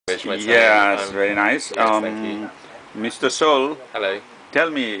much for my time. Yes, very nice. Yes, thank you. Mr. Sol, Hello. tell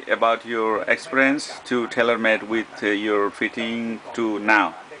me about your experience to tailor-made with your fitting to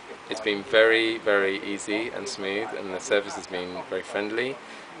now. It's been very, very easy and smooth, and the service has been very friendly.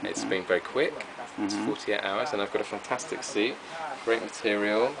 It's been very quick. It's 48 hours, and I've got a fantastic suit, great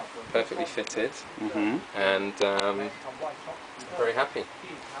material, perfectly fitted, and very happy.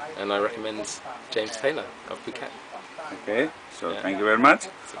 And I recommend James Tailor of Phuket. Okay, so thank you very much.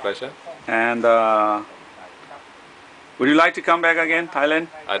 It's a pleasure. And would you like to come back again, Thailand?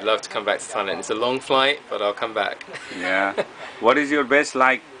 I'd love to come back to Thailand. It's a long flight, but I'll come back. Yeah. What is your best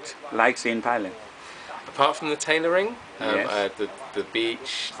likes in Thailand? Apart from the tailoring, Yes. the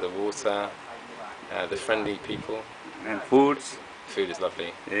beach, the water, the friendly people. And foods? Food is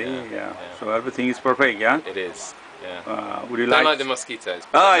lovely. Yeah. So everything is perfect, yeah? It is. Yeah. Would you Don't like like the mosquitoes.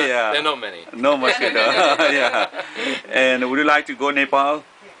 Oh, yeah. They're not many. No mosquito. Yeah. And would you like to go Nepal?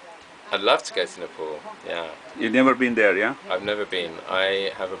 I'd love to go to Nepal. Yeah. You've never been there, yeah? I've never been.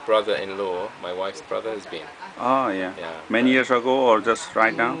 I have a brother-in-law. My wife's brother has been. Oh, yeah. Yeah. Many years ago or just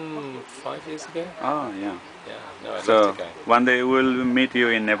right now? 5 years ago. Oh, yeah. Yeah. No, I'd So love to go. one day we'll meet you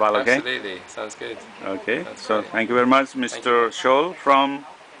in Nepal, okay? Absolutely. Sounds good. Okay. That's So great. thank you very much, Mr. Scholl from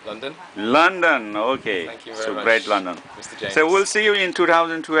London. London. Okay. Thank you very So much. great London. Mr. James. So we'll see you in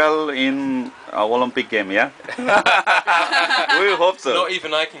 2012 in Olympic game, yeah? We hope so. Not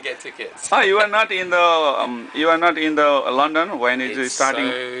even I can get tickets. Oh, you are not in the London when it is It's starting.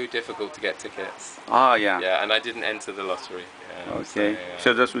 so difficult to get tickets. Oh, yeah. Yeah, and I didn't enter the lottery. Yeah, Okay.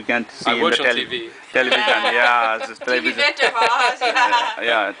 So, So just we can see I in watch the on TV. television. Yeah, just TV television. better for us, yeah.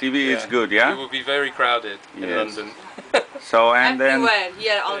 Yeah, TV is good, It yeah. will be very crowded in Yes. London. So and then Everywhere,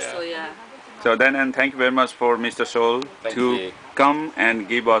 here also, yeah. so then and thank you very much for Mr. Sol Thank to you. come and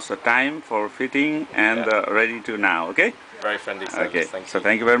give us a time for fitting and ready to now. Okay. Very friendly service. Okay. Thank So you.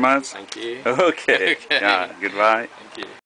 thank you very much. Thank you. Okay. Okay. Yeah. Goodbye. Thank you.